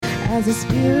as the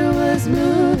Spirit was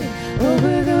moving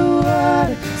over the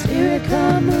water. Spirit,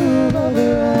 come move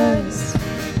over us.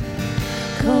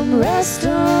 Come rest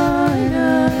on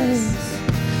us.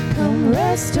 Come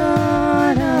rest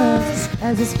on us.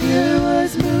 As the Spirit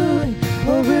was moving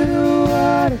over the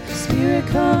water. Spirit,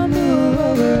 come move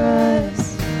over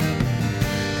us.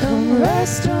 Come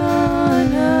rest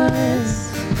on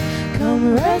us.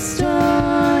 Come rest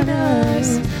on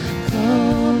us.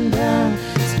 Come down.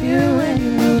 Spirit, when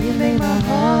you move, you make my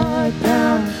heart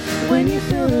pound. When you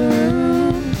fill the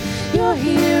room, you're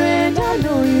here and I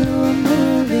know you are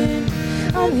moving.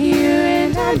 I'm here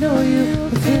and I know you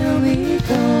feel me.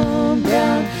 Come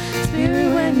down. Spirit,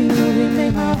 when you move, you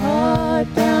make my heart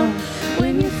pound.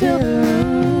 When you fill the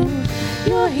room,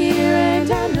 you're here and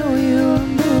I know you are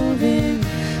moving.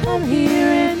 I'm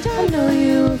here and I know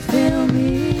you feel me.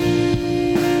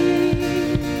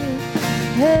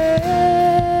 Hey.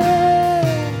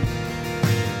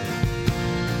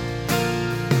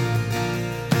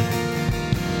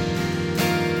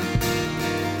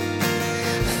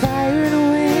 Fire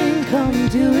and wind, come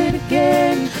do it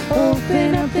again.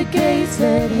 Open up the gates,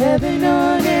 let heaven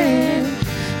on in.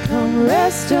 Come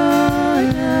rest on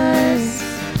us.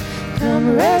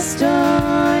 Come rest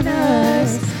on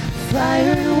us.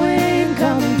 Fire and wind,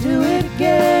 come do it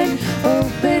again.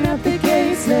 Open up the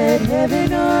gates, let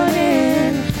heaven on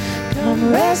in.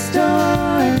 Come rest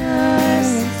on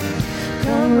us.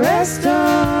 Come rest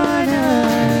on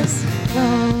us.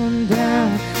 Come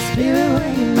down. Spirit,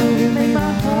 when you move, you make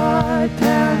my heart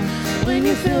pound. When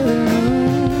you fill the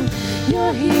room,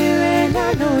 you're here and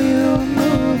I know you're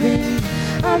moving.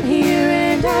 I'm here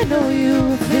and I know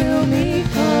you feel me.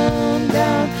 Come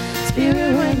down.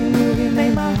 Spirit, when you move, you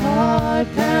make my heart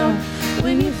pound.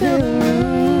 When you fill the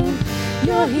room,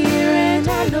 you're here and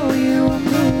I know you are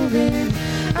moving.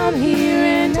 I'm here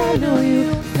and I know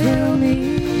you feel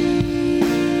me.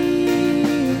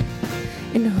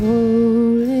 And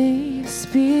Holy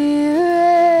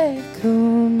Spirit,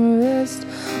 come rest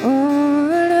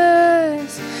on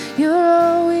us. You're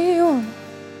all we want.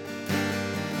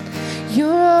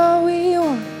 You're all we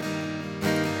want.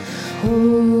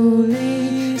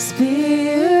 Holy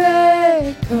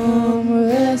Spirit, come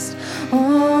rest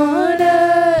on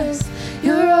us.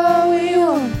 You're all we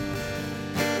want.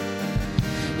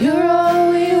 You're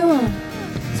all we want.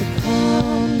 So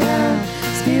calm down.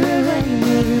 Spirit, when you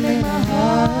move, you make my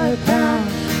heart pound.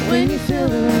 When you fill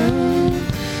the room,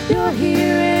 you're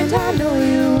here and I know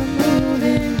you are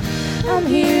moving. I'm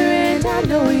here and I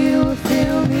know you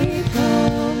feel me.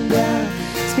 Calm down.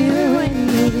 Spirit, when you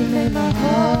move, you make my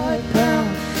heart pound.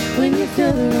 When you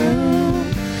fill the room,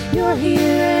 you're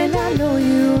here and I know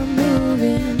you are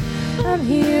moving. I'm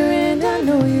here and I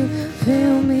know you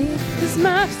feel me. 'Cause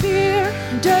my fear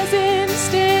doesn't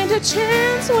stand a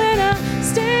chance when I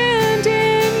stand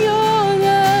in your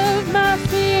love. My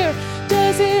fear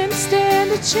doesn't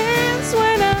stand a chance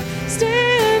when I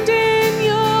stand in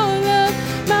your love.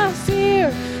 My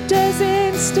fear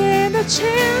doesn't stand a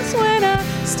chance when I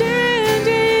stand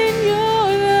in your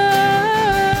love.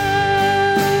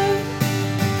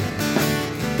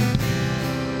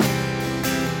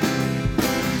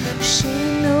 She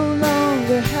no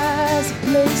longer has a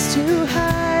place to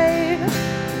hide.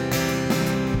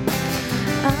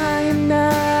 I am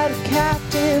not a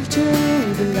captive to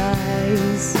the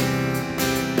lies.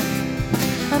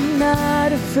 I'm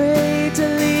not afraid to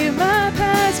leave my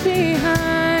past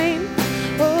behind.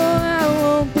 Oh, I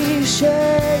won't be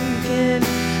shaken.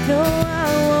 No, I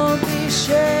won't be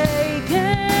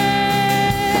shaken.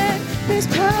 There's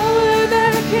power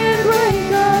that can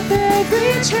break off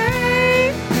every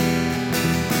chain.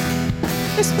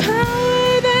 There's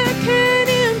power that can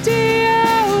empty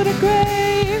out a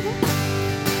grave.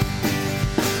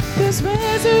 There's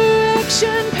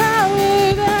resurrection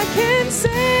power that can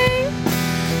save.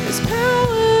 There's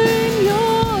power in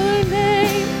your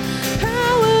name.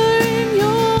 Power in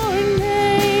your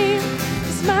name.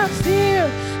 'Cause my fear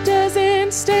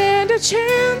doesn't stand a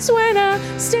chance when I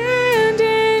stand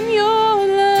in your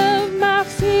love. My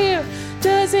fear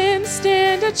doesn't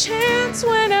stand a chance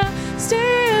when I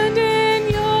stand in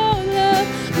your love.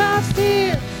 My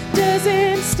fear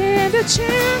doesn't stand a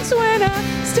chance when I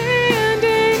stand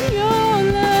in your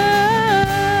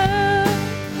love.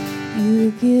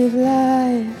 You give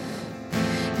life.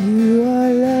 You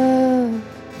are love.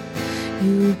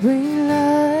 You bring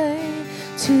light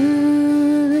to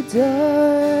the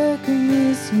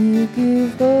darkness. You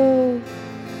give hope.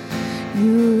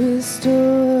 You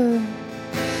restore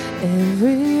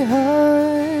every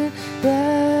heart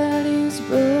that is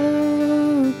broken.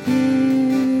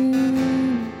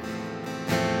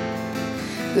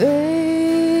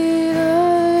 Great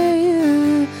are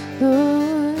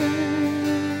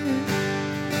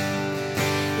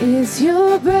It's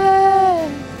your breath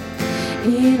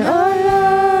in our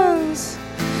lungs,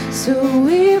 so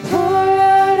we pour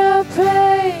out our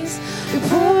praise. We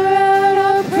pour out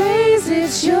our praise.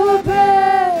 It's your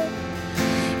breath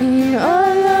in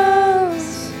our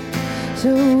lungs,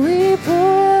 so we pour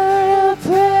out our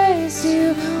praise to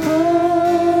you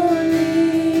only.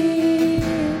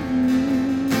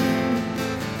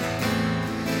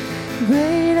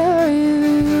 Great are you,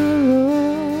 Lord.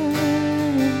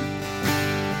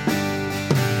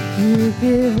 You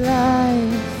give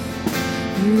life,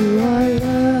 you are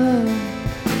love,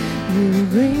 you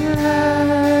bring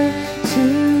light to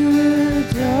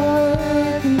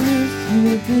darkness, you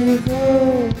give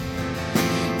hope,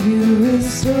 you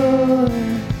restore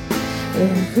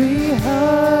every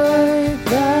heart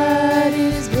that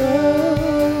is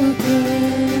broken.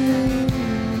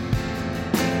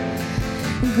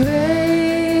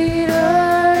 Great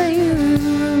are you,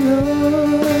 Lord.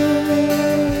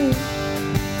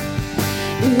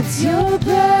 It's your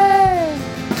breath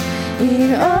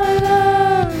in our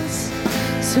lungs,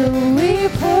 so we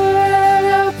pour out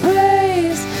our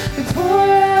praise. We pour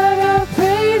out our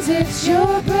praise. It's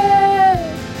your breath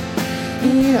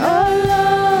in our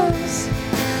lungs,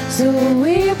 so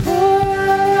we pour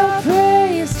out our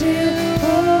praise to you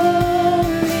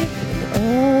only.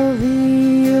 All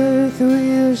the earth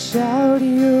will shout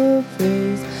your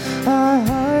praise. Our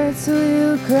hearts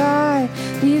will cry.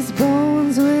 These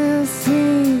bones will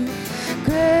sing.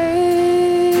 Great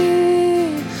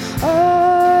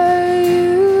are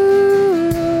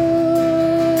you,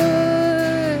 Lord.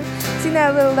 Sing that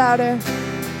a little louder.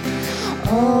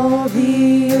 All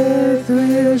the earth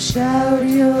will shout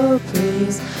your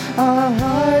praise. Our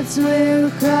hearts will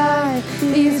cry.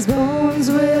 These bones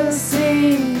will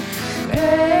sing.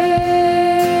 Great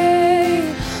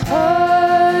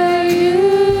are you,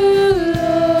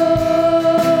 Lord.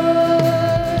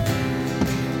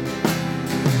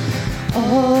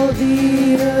 All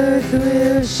the earth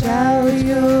will shout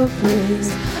your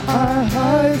praise. Our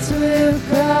hearts will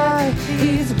cry.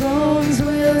 These bones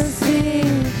will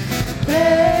sing.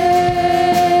 Great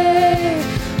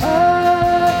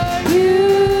are you,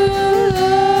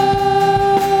 Lord.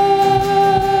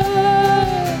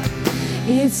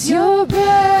 It's your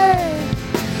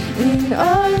breath in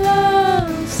our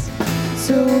lungs,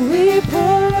 so we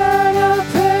pour out our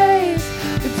praise.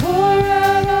 We pour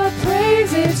out our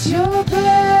praise. It's your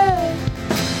breath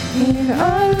in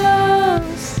our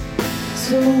lungs,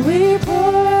 so we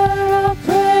pour out our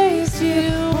praise to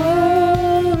you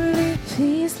only.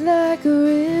 Peace like a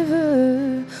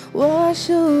river wash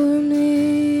over me.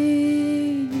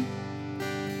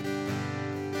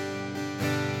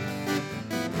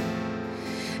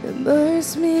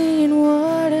 Immerse me in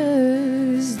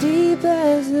waters deep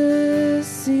as the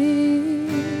sea.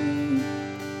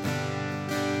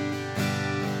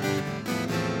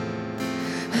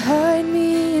 Hide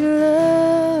me in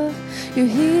love, your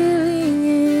healing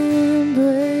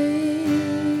embrace.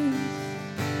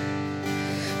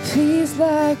 Peace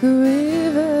like a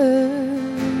river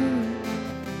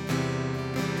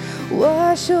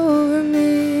wash over me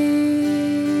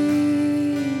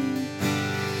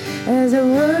as I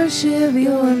worship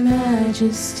your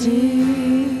majesty,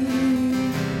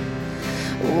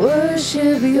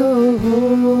 worship your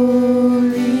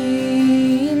holy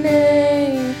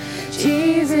name.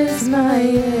 Jesus, my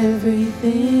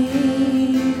everything,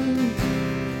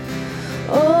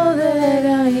 all that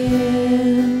I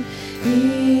am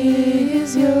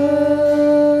is yours.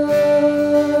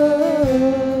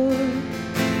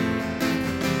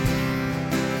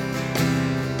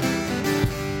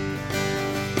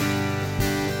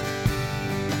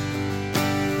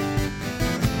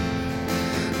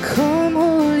 Come,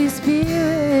 Holy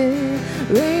Spirit,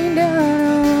 rain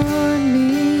down on me.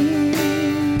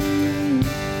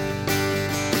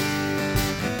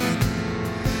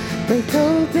 Break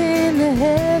open the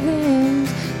heavens,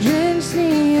 drench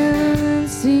the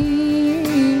unseen.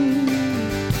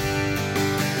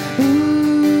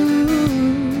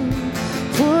 Ooh,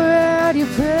 pour out your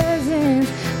presence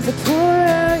as I pour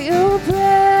out your praise.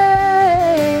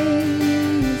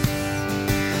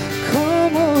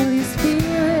 Come, Holy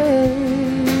Spirit,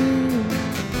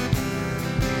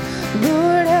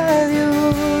 Lord, have your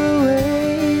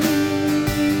way.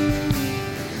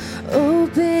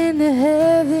 Open the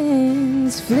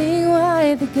heavens, fling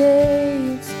wide the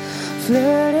gates,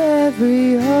 flood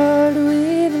every heart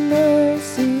with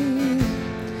mercy.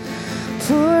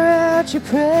 Pour out your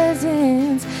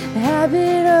presence,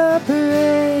 habit of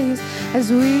praise as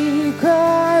we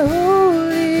cry,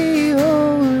 holy,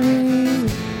 holy.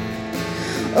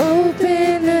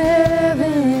 Open the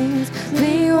heavens,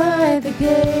 fling wide the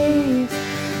gates,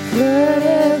 flood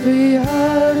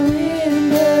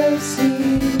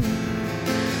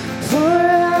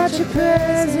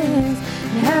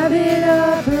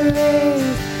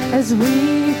as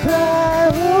we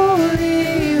cry,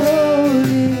 holy,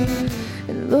 holy.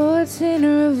 And Lord, send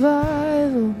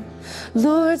revival.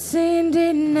 Lord, send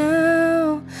it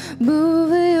now. Move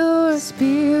with your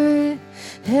spirit.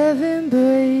 Heaven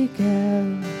break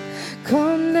out.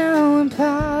 Come now in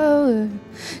power.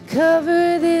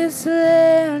 Cover this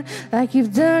land like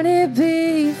you've done it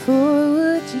before.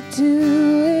 Would you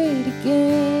do it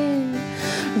again?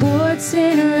 Lord,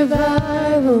 send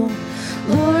revival.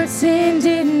 Lord, send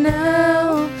it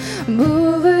now.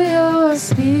 Move with your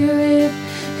spirit.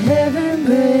 Heaven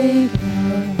break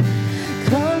out.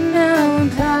 Come now in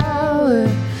power.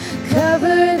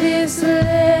 Cover this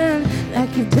land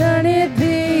like you've done it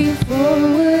before.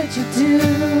 Would you do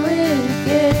it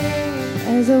again?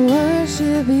 As I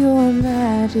worship your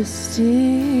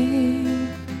majesty,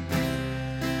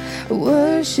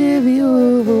 worship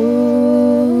your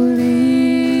holy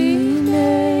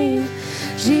name.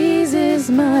 Jesus,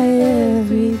 my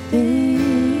everything.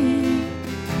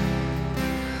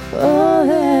 All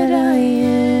that I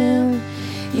am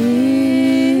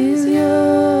is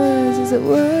yours. As I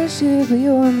worship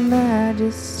your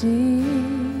majesty,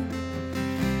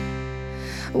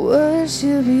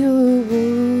 worship your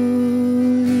holy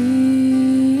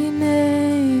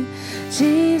name.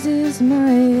 Jesus,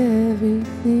 my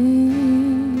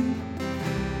everything.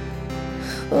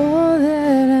 All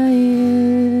that I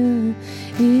am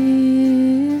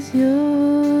is yours.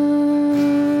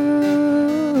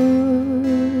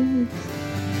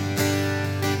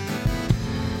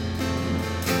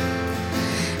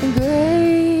 And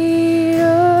great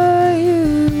are you,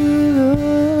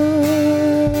 Lord.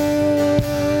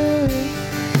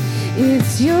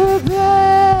 It's your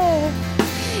breath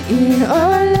in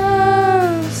our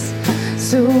lungs,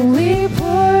 so we pour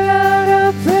out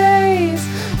our praise.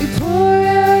 We pour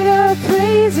out our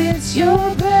praise. It's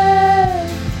your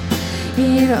breath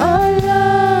in our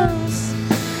lungs,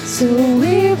 so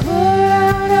we pour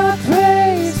out our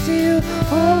praise to you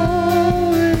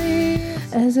only.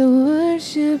 As I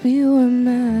worship your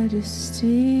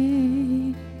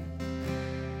majesty,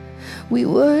 we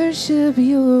worship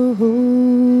your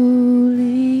holy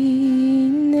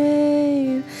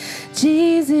name.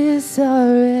 Jesus,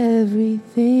 our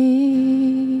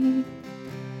everything.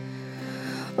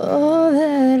 All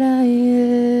that I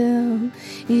am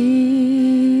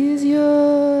is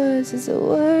yours. As I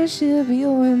worship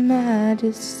your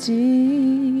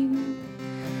majesty,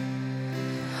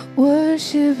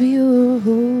 worship your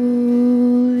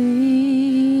holy